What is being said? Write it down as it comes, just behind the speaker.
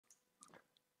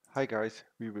Hi guys,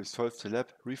 we will solve the lab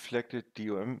reflected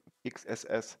DOM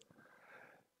XSS.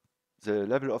 The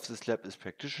level of this lab is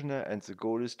practitioner and the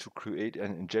goal is to create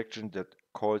an injection that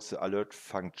calls the alert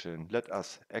function. Let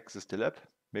us access the lab.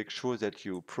 Make sure that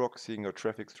you proxying your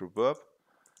traffic through burp,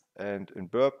 and in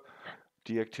burp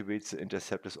deactivate the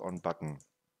interceptors on button.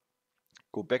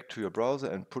 Go back to your browser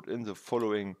and put in the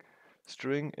following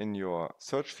string in your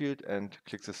search field and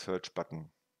click the search button.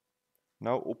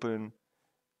 Now open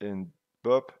in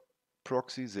burp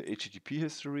proxy the HTTP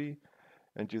history,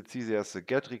 and you'll see there's a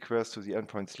GET request to the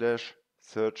endpoint /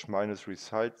 search minus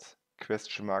results !!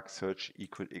 search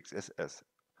equal XSS.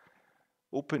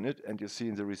 Open it and you see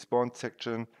in the response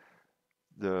section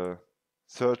the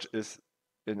search is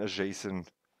in a JSON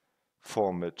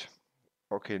format.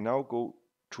 Okay, now go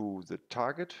to the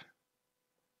target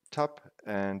tab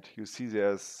and you see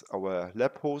there's our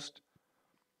lab host,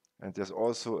 and there's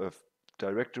also a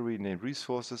directory named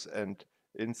resources, and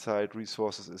inside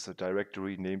resources is a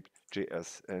directory named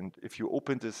JS. And if you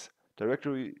open this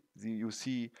directory, you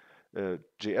see a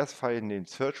JS file named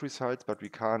search results, but we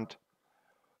can't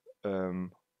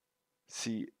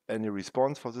see any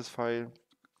response for this file.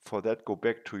 For that, go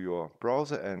back to your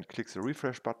browser and click the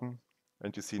refresh button,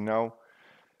 and you see now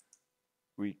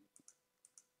we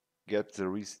get the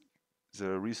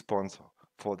response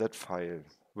for that file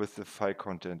with the file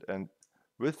content. And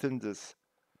within this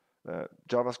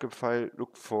JavaScript file,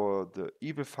 look for the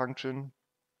evil function,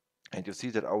 and you see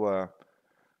that our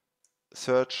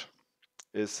search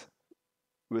is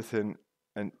within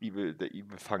the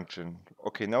evil function.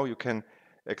 Okay, now you can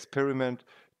experiment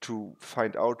to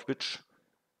find out which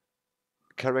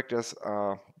characters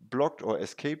are blocked or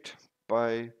escaped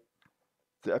by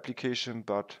the application,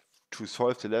 but to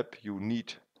solve the lab you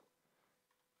need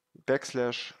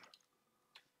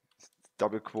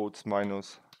 /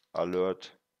 minus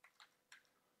alert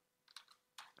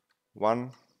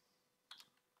 1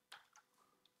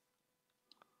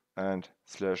 and /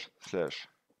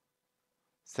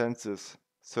 send this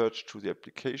search to the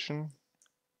application.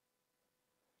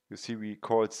 You see we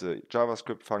called the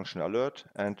JavaScript function alert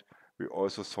and we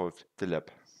also solved the lab.